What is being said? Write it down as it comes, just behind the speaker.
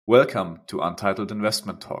Welcome to Untitled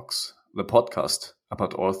Investment Talks, the podcast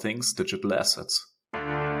about all things digital assets.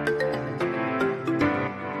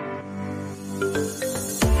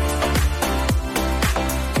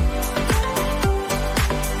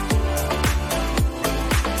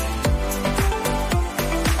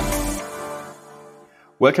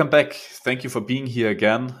 Welcome back. Thank you for being here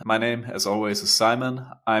again. My name, as always, is Simon.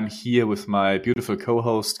 I'm here with my beautiful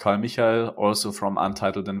co-host, Carl Michael, also from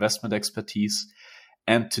Untitled Investment Expertise.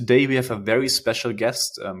 And today we have a very special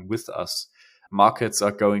guest with us. Markets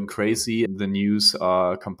are going crazy. The news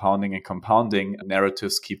are compounding and compounding.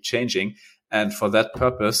 Narratives keep changing. And for that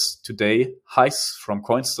purpose, today, Heis from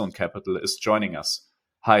Coinstone Capital is joining us.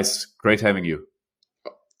 Heis, great having you.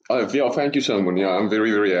 Thank you, Simon. Yeah, I'm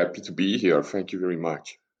very, very happy to be here. Thank you very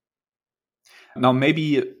much. Now,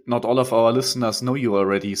 maybe not all of our listeners know you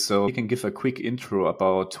already, so you can give a quick intro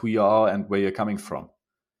about who you are and where you're coming from.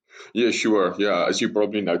 Yeah, sure. Yeah, as you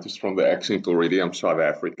probably noticed from the accent already, I'm South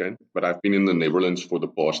African, but I've been in the Netherlands for the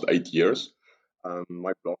past 8 years.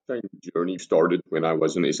 My blockchain journey started when I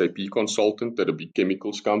was an SAP consultant at a big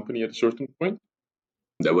chemicals company at a certain point.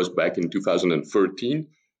 That was back in 2013.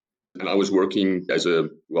 And I was working as you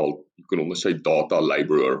can almost say data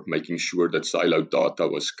laborer, making sure that siloed data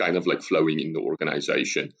was kind of like flowing in the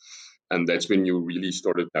organization. And that's when you really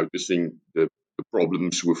started noticing the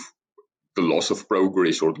problems with the loss of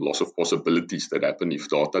progress or the loss of possibilities that happen if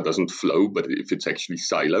data doesn't flow, but if it's actually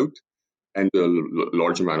siloed, and the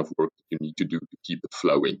large amount of work you need to do to keep it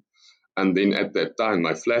flowing. And then at that time,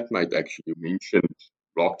 my flatmate actually mentioned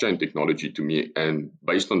blockchain technology to me. And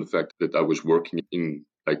based on the fact that I was working in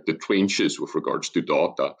like the trenches with regards to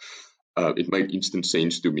data, it made instant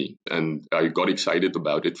sense to me. And I got excited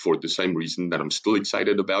about it for the same reason that I'm still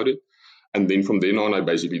excited about it. And then from then on, I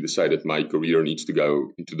basically decided my career needs to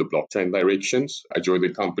go into the blockchain directions. I joined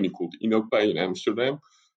a company called InnoPay in Amsterdam,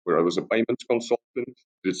 where I was a payments consultant,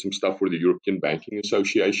 did some stuff for the European Banking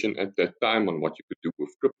Association at that time on what you could do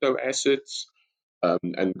with crypto assets,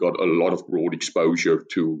 and got a lot of broad exposure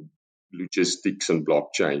to logistics and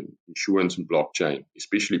blockchain, insurance and blockchain,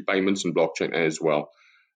 especially payments and blockchain as well.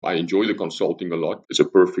 I enjoy the consulting a lot. It's a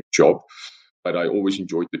perfect job, but I always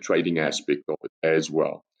enjoyed the trading aspect of it as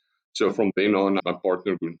well. So from then on, my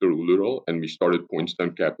partner Gunther Ullerol and we started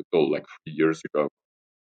Coinstone Capital like 3 years ago.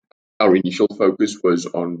 Our initial focus was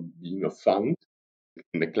on being a fund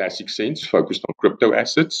in the classic sense, focused on crypto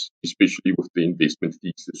assets, especially with the investment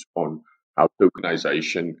thesis on how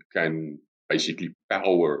tokenization can basically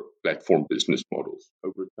power platform business models.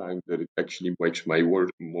 Over time, that it actually makes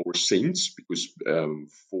more sense because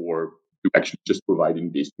to actually just provide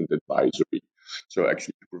investment advisory. So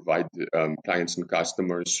actually to provide clients and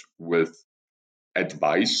customers with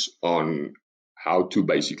advice on how to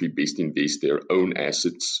basically best invest their own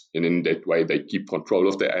assets. And in that way, they keep control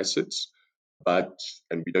of the assets.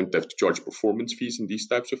 And we don't have to charge performance fees and these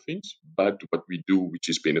types of things. But what we do, which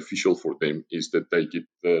is beneficial for them, is that they get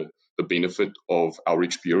the benefit of our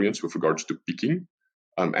experience with regards to picking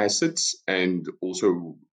assets and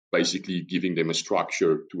also basically giving them a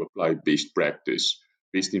structure to apply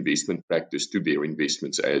best investment practice to their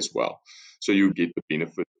investments as well. So you get the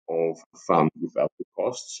benefit of a fund without the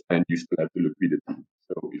costs and you still have the liquidity.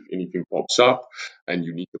 So if anything pops up and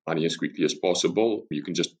you need the money as quickly as possible, you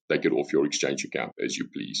can just take it off your exchange account as you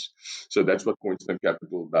please. So that's what Coinstone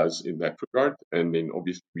Capital does in that regard. And then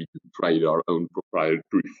obviously we do trade our own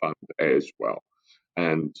proprietary fund as well.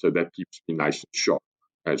 And so that keeps me nice and sharp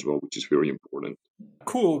as well, which is very important.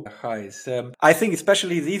 Cool, guys. I think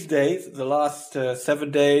especially these days, the last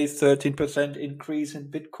 7 days, 13% increase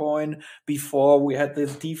in Bitcoin. Before we had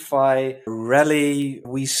this DeFi rally,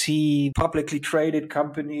 we see publicly traded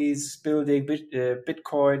companies building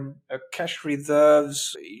Bitcoin cash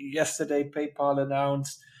reserves. Yesterday, PayPal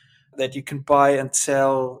announced that you can buy and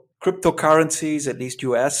sell cryptocurrencies, at least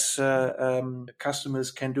US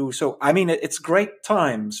customers can do. So, I mean, it's great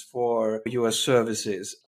times for your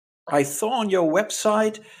services. I saw on your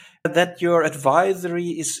website that your advisory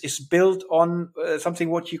is built on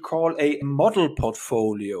something what you call a model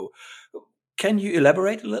portfolio. Can you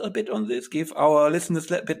elaborate a little bit on this? Give our listeners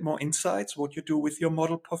a little bit more insights what you do with your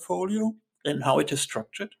model portfolio and how it is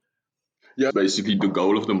structured? Yeah, basically the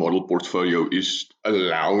goal of the model portfolio is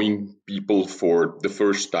allowing people for the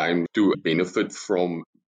first time to benefit from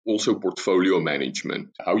also portfolio management,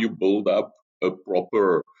 how you build up a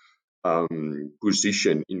proper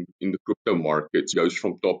position in the crypto markets goes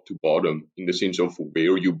from top to bottom in the sense of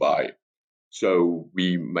where you buy. So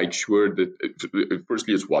we make sure that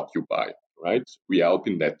firstly it's what you buy, right? We help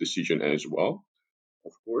in that decision as well,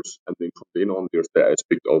 of course. And then from then on, there's the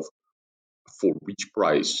aspect of for which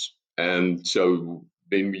price. And so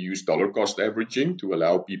Then we use dollar cost averaging to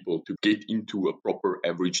allow people to get into a proper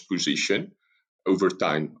averaged position over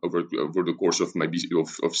time, over the course of maybe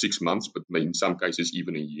of 6 months, but in some cases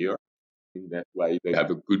even a year. In that way, they have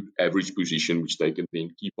a good average position, which they can then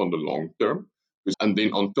keep on the long term. And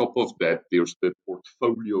then on top of that, there's the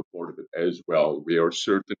portfolio part of it as well, where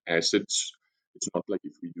certain assets, it's not like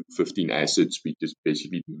if we do 15 assets, we just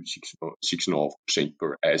basically do 6.5%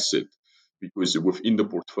 per asset. Because within the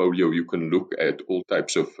portfolio, you can look at all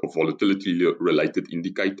types of volatility-related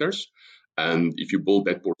indicators. And if you build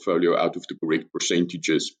that portfolio out of the correct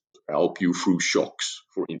percentages, help you through shocks,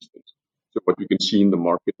 for instance. So what we can see in the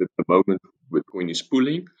market at the moment, Bitcoin is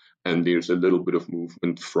pulling, and there's a little bit of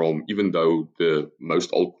movement from, even though the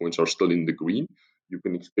most altcoins are still in the green, you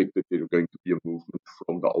can expect that there's going to be a movement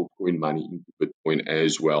from the altcoin money into Bitcoin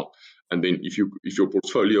as well. And then if your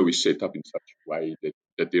portfolio is set up in such a way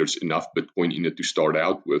that there's enough Bitcoin in it to start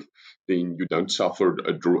out with, then you don't suffer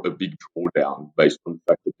a big drawdown based on the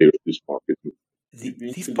fact that there's this market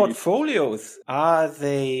movement. These portfolios, are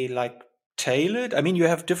they like tailored? I mean, you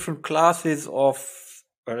have different classes of,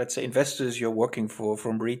 or let's say, investors you're working for,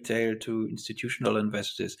 from retail to institutional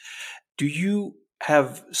investors. Do you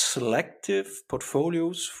have selective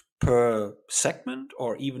portfolios per segment,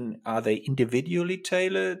 or even are they individually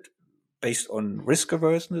tailored based on risk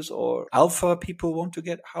averseness or alpha people want to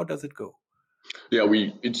get? How does it go? Yeah,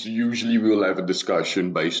 it's usually we'll have a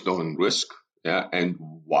discussion based on risk, and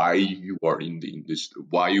why you are in the industry,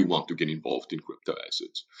 why you want to get involved in crypto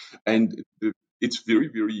assets. And it's very,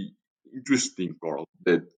 very interesting, Carl,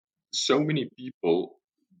 that so many people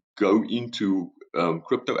go into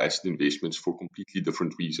crypto asset investments for completely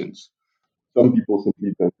different reasons. Some people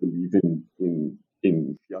simply don't believe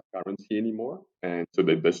in fiat currency anymore, and so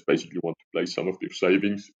they just basically want to place some of their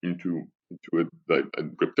savings into a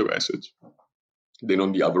crypto assets. Then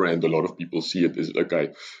on the other hand, a lot of people see it as, okay,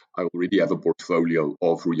 I already have a portfolio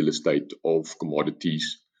of real estate, of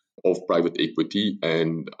commodities, of private equity,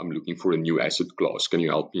 and I'm looking for a new asset class. Can you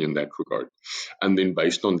help me in that regard? And then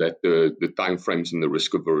based on that, the timeframes and the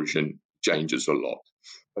risk aversion changes a lot.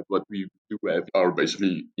 But what we do have are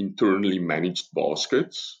basically internally managed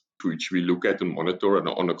baskets, which we look at and monitor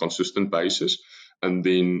on a consistent basis. And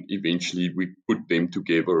then eventually we put them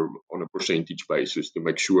together on a percentage basis to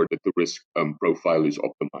make sure that the risk profile is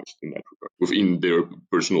optimized in that regard within their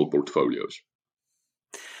personal portfolios.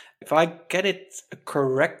 If I get it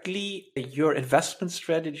correctly, your investment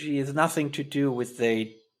strategy is nothing to do with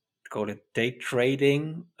call it day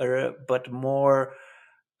trading, but more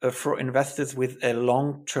for investors with a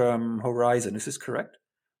long-term horizon. Is this correct?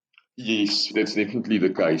 Yes, that's definitely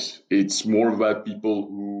the case. It's more about people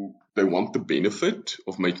who they want the benefit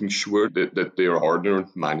of making sure that their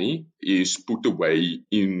hard-earned money is put away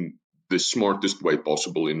in the smartest way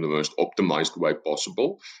possible, in the most optimized way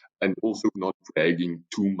possible, and also not dragging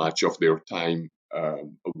too much of their time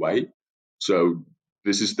away. So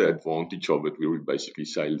this is the advantage of it, where we basically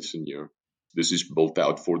say, listen here, this is built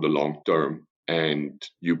out for the long term, and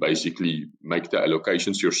you basically make the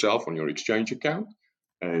allocations yourself on your exchange account,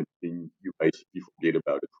 and then you basically forget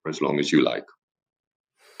about it for as long as you like.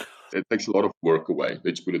 It takes a lot of work away.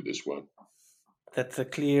 Let's put it this way. That's a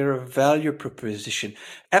clear value proposition.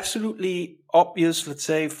 Absolutely obvious, let's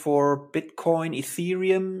say, for Bitcoin,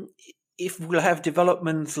 Ethereum. If we'll have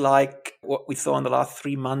developments like what we saw in the last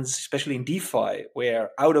 3 months, especially in DeFi,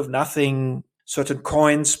 where out of nothing, certain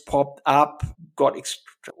coins popped up, got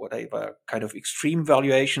whatever kind of extreme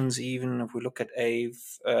valuations, even if we look at Aave,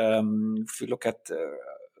 if we look at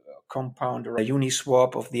Compound or a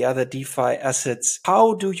Uniswap of the other DeFi assets.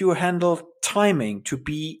 How do you handle timing to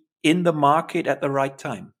be in the market at the right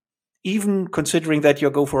time, even considering that you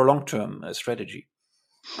go for a long-term strategy?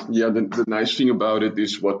 Yeah, the nice thing about it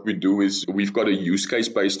is what we do is we've got a use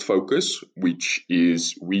case-based focus, which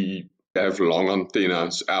is we have long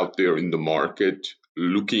antennas out there in the market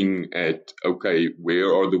looking at, okay,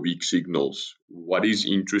 where are the weak signals? What is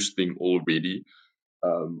interesting already?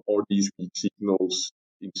 Are these weak signals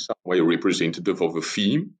in some way representative of a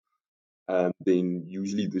theme? And then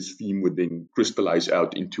usually this theme would then crystallize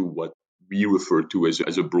out into what we refer to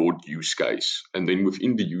as a broad use case. And then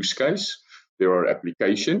within the use case, there are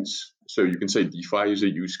applications. So you can say DeFi is a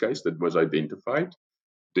use case that was identified.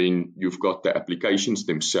 Then you've got the applications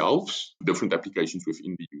themselves, different applications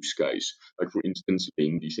within the use case. Like for instance,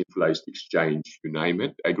 in decentralized exchange, you name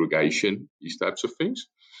it, aggregation, these types of things.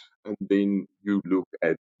 And then you look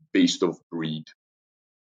at best of breed.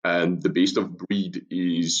 And the best of breed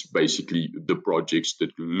is basically the projects that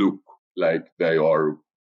look like they are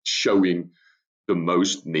showing the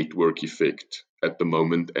most network effect at the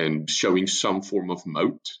moment and showing some form of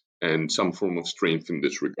moat and some form of strength in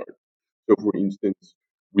this regard. So, for instance,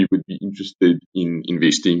 we would be interested in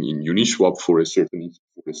investing in Uniswap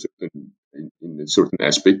in a certain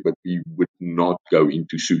aspect, but we would not go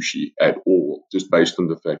into sushi at all, just based on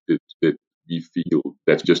the fact that we feel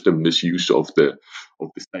that's just a misuse of the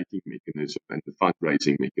staking mechanism and the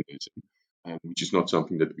fundraising mechanism, which is not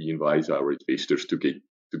something that we advise our investors to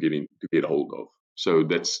get hold of. So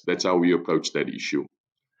that's how we approach that issue.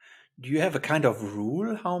 Do you have a kind of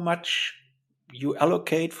rule how much you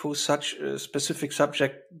allocate for such a specific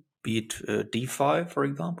subject, be it DeFi, for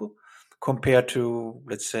example, compared to,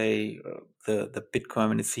 let's say, the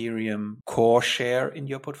Bitcoin and Ethereum core share in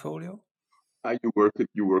your portfolio? You work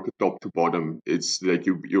it top to bottom. It's like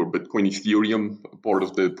your Bitcoin Ethereum part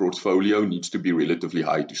of the portfolio needs to be relatively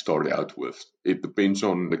high to start out with. It depends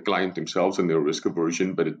on the client themselves and their risk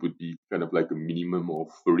aversion, but it would be kind of like a minimum of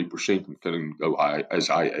 30% and can go as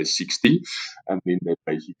high as 60, and then that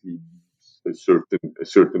basically leaves a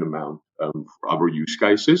certain amount for other use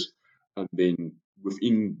cases, and then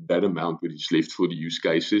within that amount which is left for the use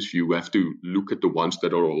cases, you have to look at the ones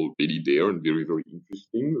that are already there and very, very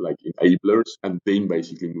interesting, like enablers, and then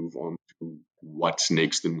basically move on to what's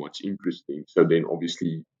next and what's interesting. So then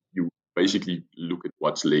obviously you basically look at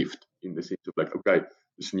what's left in the sense of like, okay,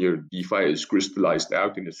 this near DeFi is crystallized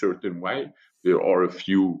out in a certain way. There are a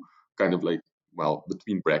few kind of like, well,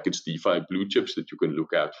 between brackets, DeFi blue chips that you can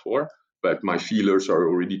look out for. But my feelers are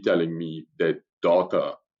already telling me that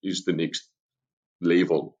data is the next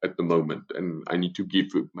level at the moment, and I need to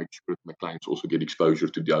make sure that my clients also get exposure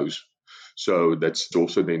to those. So that's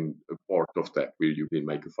also then a part of that where you then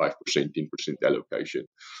make a 5%, 10% allocation.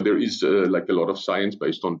 There is like a lot of science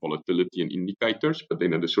based on volatility and indicators, but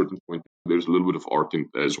then at a certain point, there's a little bit of art in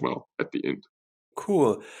there as well at the end.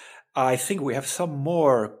 Cool. I think we have some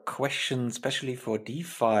more questions, especially for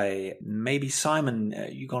DeFi. Maybe Simon,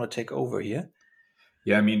 you're going to take over here.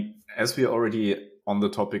 Yeah, I mean, as we are already on the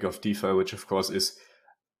topic of DeFi, which of course is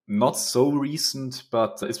not so recent,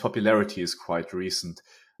 but its popularity is quite recent.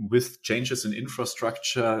 With changes in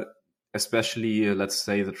infrastructure, especially, let's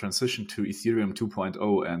say, the transition to Ethereum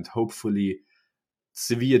 2.0 and hopefully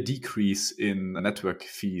severe decrease in network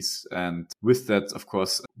fees. And with that, of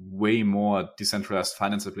course, way more decentralized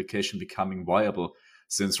finance application becoming viable.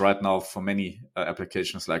 Since right now, for many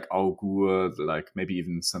applications like Augur, like maybe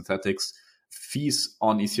even Synthetics, fees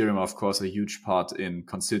on Ethereum are, of course, a huge part in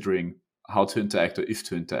considering how to interact or if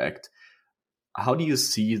to interact. How do you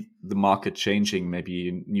see the market changing?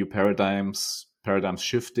 Maybe new paradigms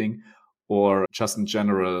shifting, or just in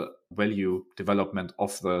general value development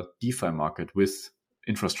of the DeFi market with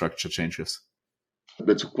infrastructure changes?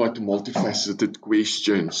 That's quite a multifaceted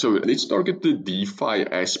question. So let's target the DeFi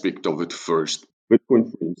aspect of it first.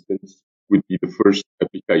 Bitcoin, for instance, would be the first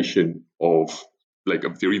application of like a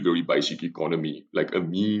very, very basic economy, like a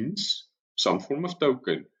means, some form of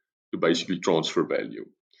token to basically transfer value.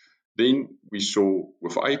 Then we saw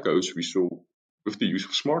with ICOs, we saw with the use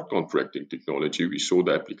of smart contracting technology, we saw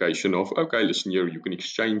the application of, okay, listen here, you can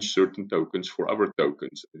exchange certain tokens for other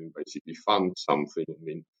tokens and basically fund something and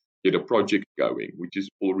then get a project going, which is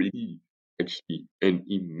already actually an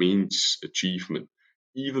immense achievement,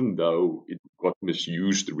 even though it got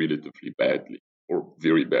misused relatively badly or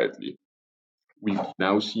very badly. We've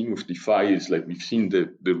now seen with DeFi is like we've seen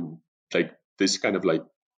the like this kind of like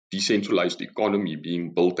decentralized economy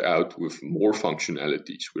being built out with more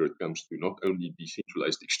functionalities where it comes to not only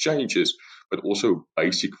decentralized exchanges but also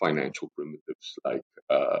basic financial primitives like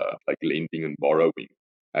lending and borrowing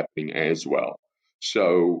happening as well.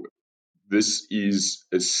 So this is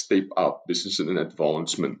a step up. This is an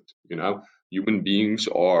advancement. You know, human beings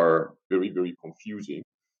are very, very confusing.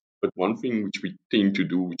 But one thing which we tend to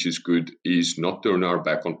do, which is good, is not turn our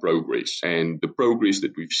back on progress. And the progress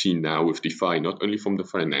that we've seen now with DeFi, not only from the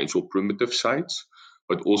financial primitive sides,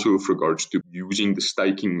 but also with regards to using the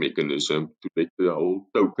staking mechanism to let the whole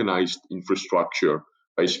tokenized infrastructure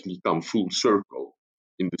basically come full circle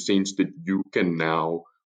in the sense that you can now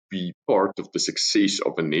be part of the success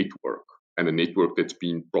of a network and a network that's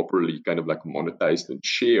been properly kind of like monetized and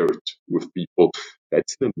shared with people.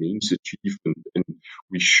 That's an immense achievement. And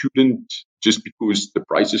we shouldn't, just because the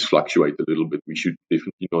prices fluctuate a little bit, we should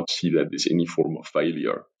definitely not see that as any form of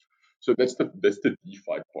failure. So that's the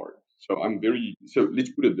DeFi part. So let's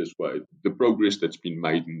put it this way: the progress that's been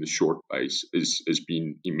made in the short base has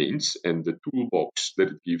been immense, and the toolbox that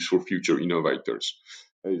it gives for future innovators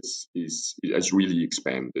has really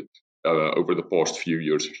expanded over the past few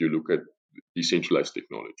years. If you look at decentralized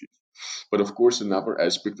technologies. But of course, another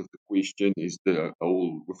aspect of the question is the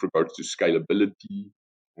whole with regards to scalability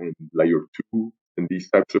and layer two and these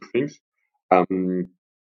types of things. Um,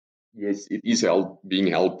 Yes, it is being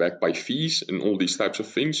held back by fees and all these types of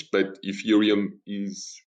things, but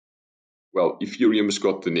Ethereum's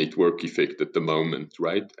got the network effect at the moment,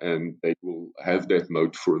 right? And they will have that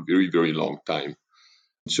mode for a very, very long time.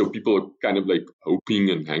 So people are kind of like hoping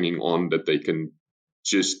and hanging on that they can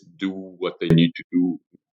just do what they need to do.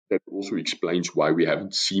 That also explains why we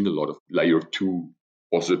haven't seen a lot of layer 2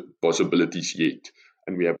 possibilities yet.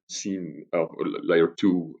 And we haven't seen layer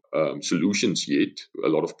 2 solutions yet, a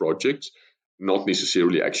lot of projects, not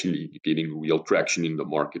necessarily actually getting real traction in the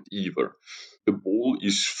market either. The ball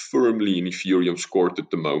is firmly in Ethereum's court at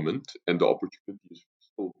the moment, and the opportunity is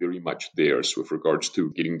still very much theirs with regards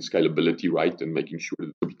to getting the scalability right and making sure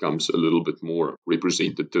that it becomes a little bit more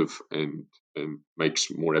representative and makes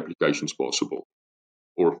more applications possible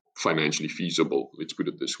or financially feasible. Let's put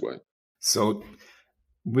it this way. So,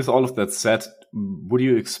 with all of that said, would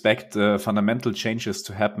you expect fundamental changes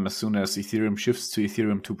to happen as soon as Ethereum shifts to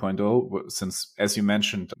Ethereum 2.0? Since, as you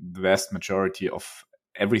mentioned, the vast majority of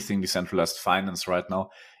everything decentralized finance right now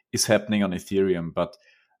is happening on Ethereum. But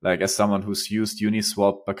like, as someone who's used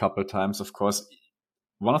Uniswap a couple of times, of course,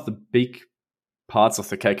 one of the big parts of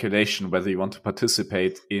the calculation, whether you want to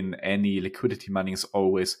participate in any liquidity mining, is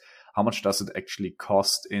always how much does it actually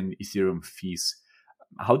cost in Ethereum fees?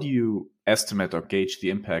 How do you estimate or gauge the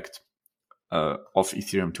impact of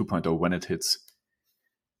Ethereum 2.0 when it hits?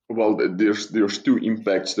 Well, there's two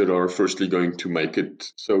impacts that are firstly going to make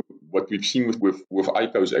it. So what we've seen with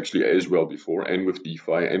ICOs actually as well before, and with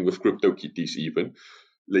DeFi and with CryptoKitties even,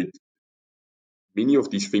 like many of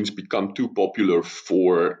these things become too popular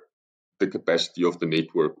for the capacity of the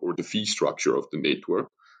network or the fee structure of the network,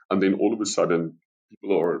 and then all of a sudden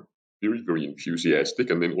people are very, very enthusiastic,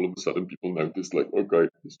 and then all of a sudden people notice like, okay,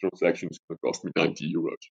 this transaction is going to cost me 90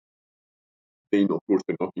 euros. Then of course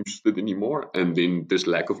they're not interested anymore, and then this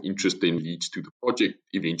lack of interest then leads to the project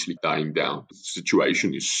eventually dying down. The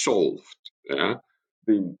situation is solved,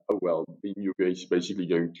 then you're basically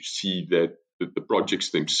going to see that the projects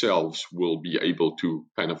themselves will be able to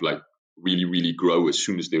kind of like really, really grow as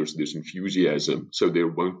soon as there's this enthusiasm. So there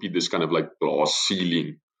won't be this kind of like glass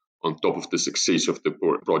ceiling on top of the success of the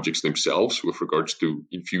projects themselves with regards to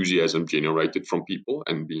enthusiasm generated from people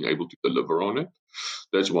and being able to deliver on it.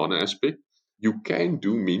 That's one aspect. You can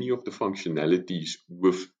do many of the functionalities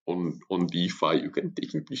on DeFi. You can,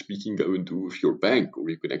 technically speaking, go and do with your bank, or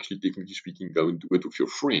you can actually, technically speaking, go and do it with your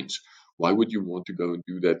friends. Why would you want to go and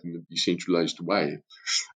do that in a decentralized way?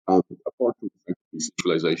 Apart from the fact that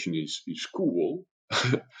decentralization is cool,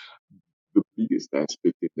 the biggest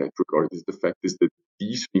aspect in that regard is the fact is that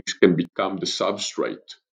these things can become the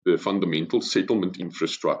substrate, the fundamental settlement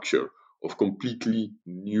infrastructure of completely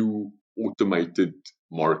new automated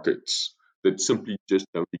markets that simply just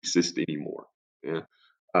don't exist anymore. Yeah.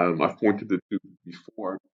 I've pointed it to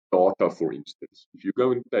before, data, for instance. If you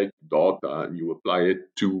go and take data and you apply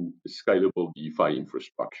it to a scalable DeFi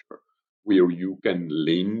infrastructure, where you can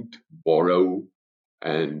lend, borrow,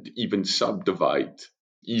 and even subdivide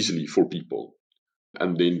easily for people,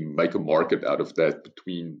 and then make a market out of that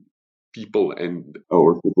between people and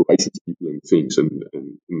or corporations, people and things, and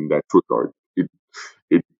in that regard,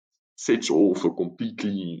 it sets off a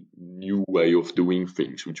completely new way of doing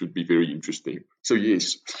things, which would be very interesting. So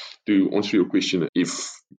yes, to answer your question,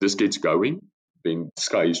 if this gets going, then the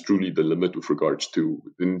sky is truly the limit with regards to,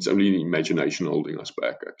 then it's only the imagination holding us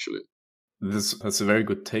back, actually. That's a very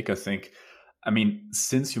good take, I think. I mean,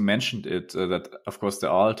 since you mentioned it, that of course there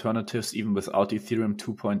are alternatives, even without Ethereum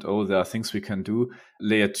 2.0, there are things we can do,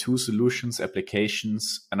 layer 2 solutions,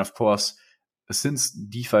 applications, and of course, since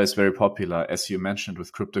DeFi is very popular, as you mentioned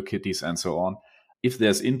with CryptoKitties and so on, if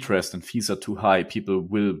there's interest and fees are too high, people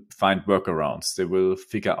will find workarounds. They will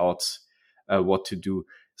figure out what to do.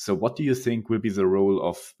 So what do you think will be the role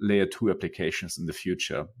of layer 2 applications in the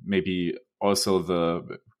future? Maybe also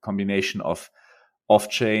the combination of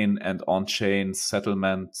off-chain and on-chain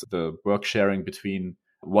settlement, the work sharing between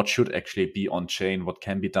what should actually be on-chain, what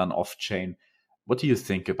can be done off-chain. What do you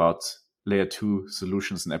think about layer 2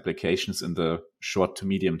 solutions and applications in the short to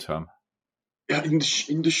medium term? Yeah, in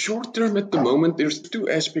the short term at the moment, there's two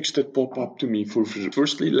aspects that pop up to me.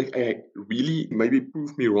 Firstly, like I really, maybe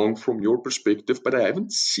prove me wrong from your perspective, but I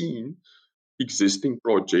haven't seen existing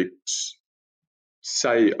projects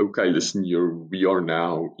say, okay, listen, we are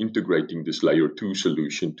now integrating this layer 2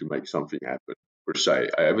 solution to make something happen, per se.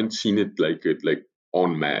 I haven't seen it like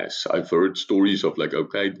en masse. I've heard stories of like,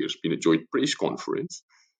 okay, there's been a joint press conference,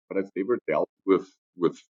 but I've never dealt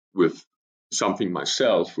with something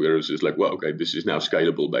myself, whereas it's like, well, okay, this is now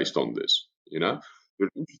scalable based on this. There are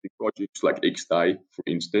interesting projects like XDAI, for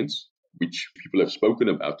instance, which people have spoken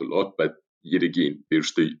about a lot, but yet again,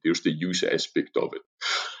 there's the use aspect of it.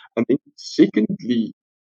 And then secondly,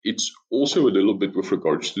 it's also a little bit with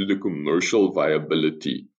regards to the commercial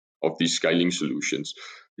viability of these scaling solutions,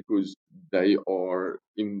 because they are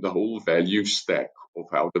in the whole value stack of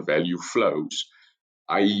how the value flows.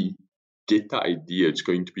 I get the idea it's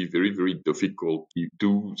going to be very, very difficult to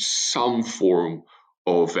do some form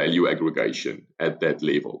of value aggregation at that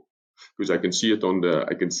level. Because I can see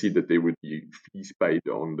that there would be fees paid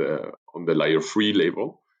on the layer 3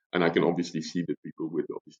 level, and I can obviously see that people would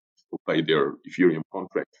obviously still pay their Ethereum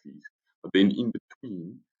contract fees. But then in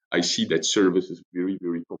between, I see that service is very,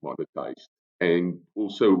 very commoditized. And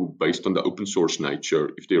also based on the open source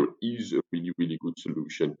nature, if there is a really, really good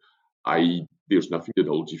solution, there's nothing that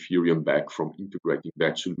holds Ethereum back from integrating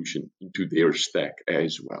that solution into their stack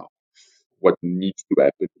as well. What needs to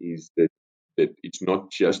happen is that it's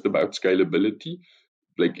not just about scalability.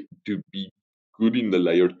 Like, to be good in the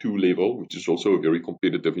layer 2 level, which is also a very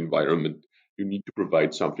competitive environment, you need to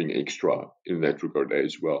provide something extra in that regard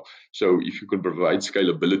as well. So if you can provide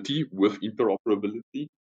scalability with interoperability,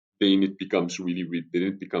 then it becomes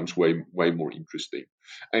way more interesting.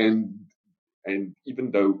 And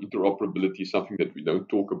even though interoperability is something that we don't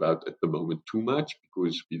talk about at the moment too much,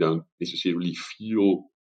 because we don't necessarily feel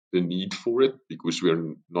the need for it, because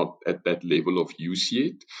we're not at that level of use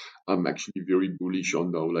yet, I'm actually very bullish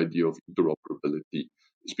on the whole idea of interoperability,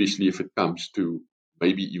 especially if it comes to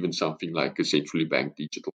maybe even something like a centrally banked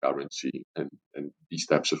digital currency and these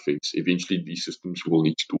types of things. Eventually, these systems will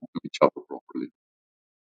need to talk to each other properly.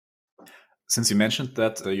 Since you mentioned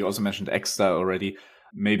that, you also mentioned Exta already,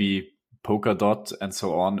 maybe Polkadot and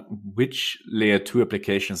so on. Which layer 2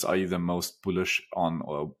 applications are you the most bullish on,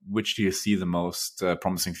 or which do you see the most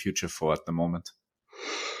promising future for at the moment?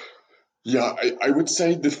 Yeah, I would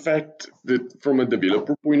say the fact that from a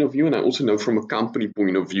developer point of view, and I also know from a company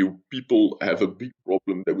point of view, people have a big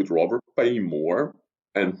problem. They would rather pay more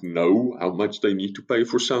and know how much they need to pay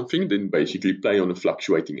for something than basically pay on a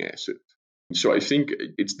fluctuating asset. So I think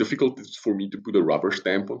it's difficult for me to put a rubber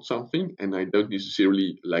stamp on something, and I don't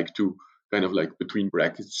necessarily like to kind of like between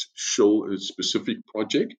brackets show a specific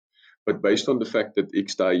project. But based on the fact that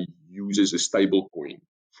XDAI uses a stable coin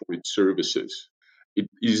for its services, it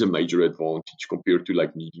is a major advantage compared to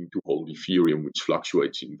like needing to hold Ethereum, which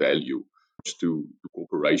fluctuates in value, to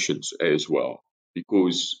corporations as well.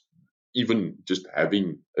 Because even just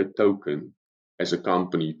having a token as a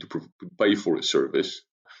company to pay for a service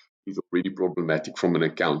is already problematic from an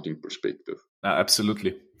accounting perspective.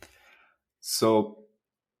 Absolutely. So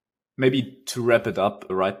maybe to wrap it up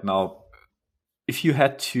right now, if you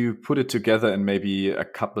had to put it together in maybe a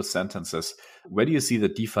couple sentences, where do you see the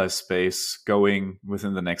DeFi space going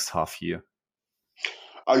within the next half year?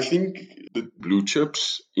 I think the blue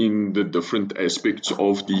chips in the different aspects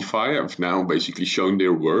of DeFi have now basically shown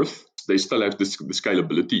their worth. They still have the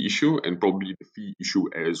scalability issue and probably the fee issue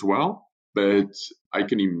as well. But I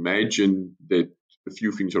can imagine that a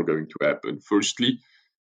few things are going to happen. Firstly,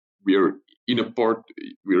 we're in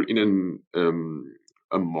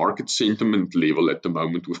a market sentiment level at the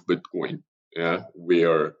moment with Bitcoin,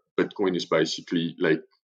 where Bitcoin is basically like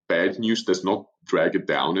bad news does not drag it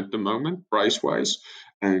down at the moment price-wise,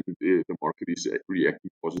 and the market is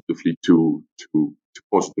reacting positively to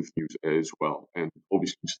positive news as well. And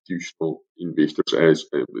obviously, institutional investors as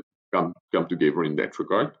come together in that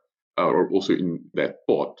regard, or also in that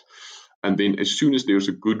pot. And then as soon as there's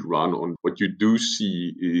a good run on, what you do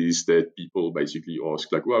see is that people basically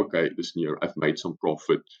ask like, well, okay, this year I've made some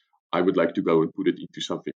profit. I would like to go and put it into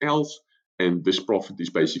something else. And this profit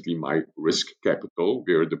is basically my risk capital,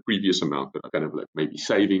 where the previous amount are kind of like maybe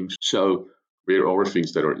savings. So there are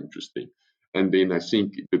things that are interesting. And then I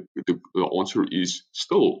think the answer is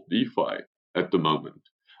still DeFi at the moment.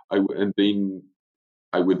 And then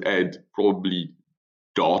I would add probably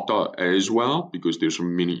data as well, because there's so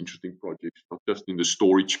many interesting projects, not just in the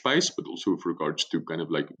storage space, but also with regards to kind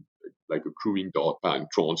of like accruing data and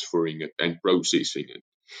transferring it and processing it,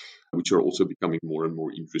 which are also becoming more and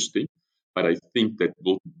more interesting. But I think that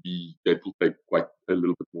will take quite a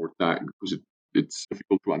little bit more time, because it's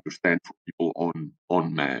difficult to understand for people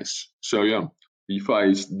on mass. So yeah,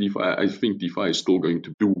 DeFi. I think DeFi is still going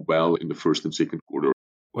to do well in the first and second quarter.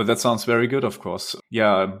 Well, that sounds very good, of course.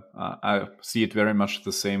 Yeah, I see it very much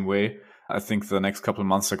the same way. I think the next couple of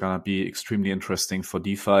months are going to be extremely interesting for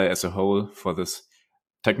DeFi as a whole, for this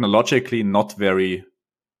technologically not very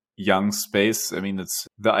young space. I mean, it's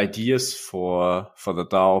the ideas for the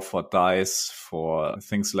DAO, for DAIs, for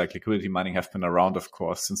things like liquidity mining have been around, of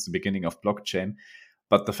course, since the beginning of blockchain.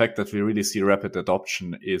 But the fact that we really see rapid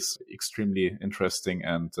adoption is extremely interesting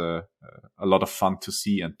and a lot of fun to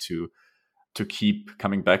see and to to keep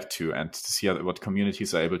coming back to and to see what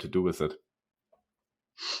communities are able to do with it.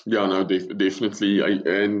 Yeah, no, definitely.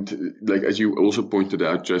 And like as you also pointed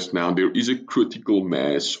out just now, there is a critical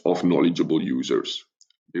mass of knowledgeable users.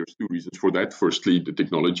 There's two reasons for that. Firstly, the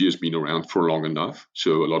technology has been around for long enough,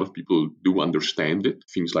 so a lot of people do understand it.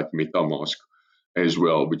 Things like MetaMask as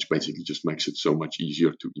well, which basically just makes it so much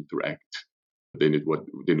easier to interact than it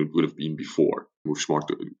would have been before with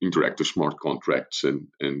interactive smart contracts and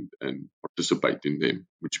participate in them,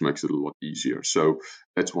 which makes it a lot easier. So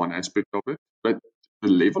that's one aspect of it. But the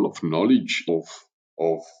level of knowledge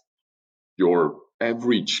of your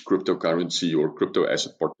average cryptocurrency or crypto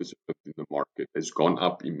asset participant in the market has gone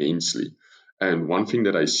up immensely. And one thing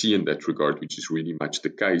that I see in that regard, which is really much the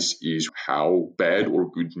case, is how bad or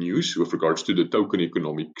good news with regards to the token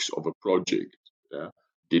economics of a project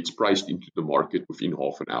gets priced into the market within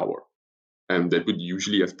half an hour. And that would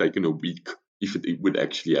usually have taken a week if it would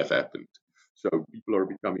actually have happened. So people are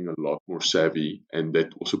becoming a lot more savvy, and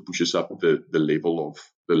that also pushes up the level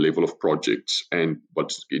of projects and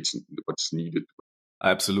what's needed.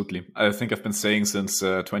 Absolutely. I think I've been saying since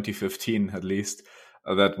 2015 at least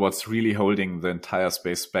that what's really holding the entire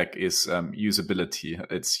space back is usability.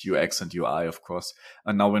 It's UX and UI, of course.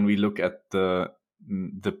 And now when we look at the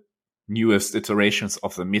newest iterations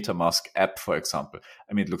of the MetaMask app, for example,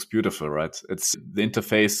 I mean, it looks beautiful, right? The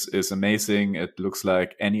interface is amazing. It looks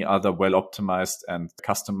like any other well-optimized and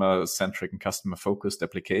customer-centric and customer-focused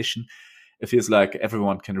application. It feels like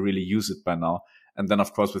everyone can really use it by now. And then,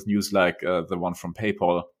 of course, with news like the one from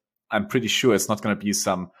PayPal, I'm pretty sure it's not going to be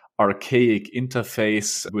some archaic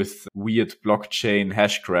interface with weird blockchain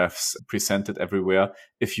hash graphs presented everywhere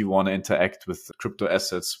if you want to interact with crypto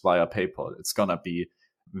assets via PayPal. It's going to be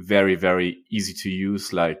very, very easy to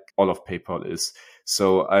use, like all of PayPal is.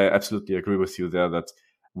 So I absolutely agree with you there that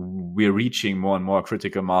we're reaching more and more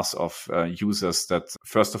critical mass of users that,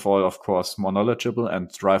 first of all, of course, more knowledgeable and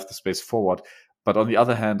drive the space forward. But on the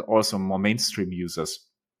other hand, also more mainstream users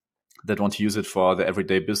that want to use it for the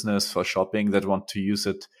everyday business, for shopping, that want to use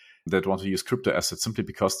crypto assets simply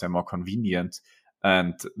because they're more convenient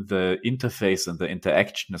and the interface and the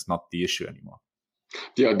interaction is not the issue anymore.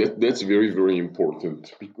 Yeah, that's very, very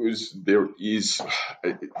important, because there is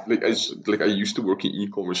like I used to work in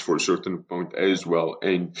e-commerce for a certain point as well,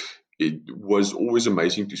 and it was always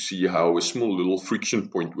amazing to see how a small little friction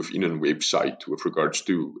point within a website with regards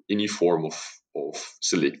to any form of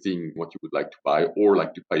selecting what you would like to buy or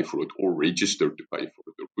like to pay for it or register to pay for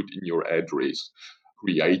it or put in your address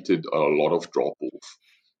created a lot of drop-off,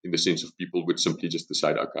 in the sense of people would simply just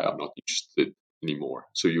decide, okay, I'm not interested anymore.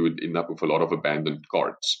 So you would end up with a lot of abandoned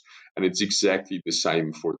carts. And it's exactly the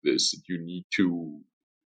same for this. You need to,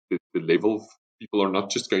 the level of people are not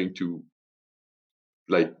just going to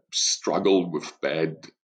like struggle with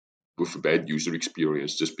a bad user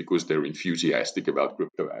experience just because they're enthusiastic about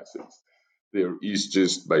crypto assets. There is,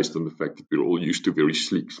 just based on the fact that we're all used to very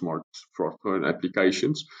sleek, smart smartphone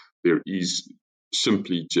applications, there is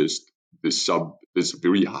simply just this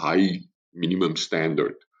very high minimum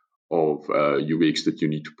standard of UX that you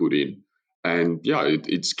need to put in. And yeah,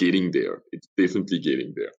 it's getting there. It's definitely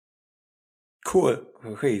getting there. Cool.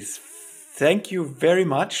 Okay. Thank you very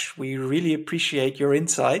much. We really appreciate your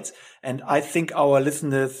insights. And I think our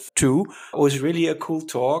listeners too. It was really a cool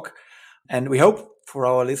talk. And we hope for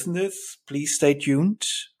our listeners, please stay tuned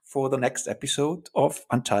for the next episode of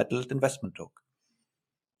Untitled Investment Talk.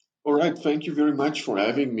 All right. Thank you very much for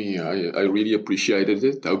having me. I really appreciated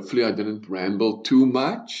it. Hopefully I didn't ramble too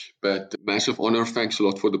much, but massive honor. Thanks a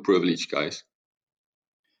lot for the privilege, guys.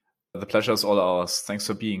 The pleasure is all ours. Thanks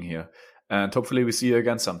for being here. And hopefully we see you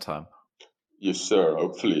again sometime. Yes, sir.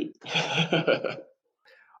 Hopefully.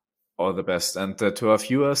 All the best. And to our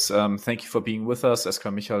viewers, thank you for being with us, as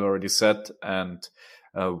Carl Michael already said. And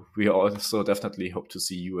we also definitely hope to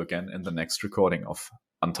see you again in the next recording of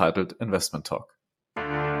Untitled Investment Talk.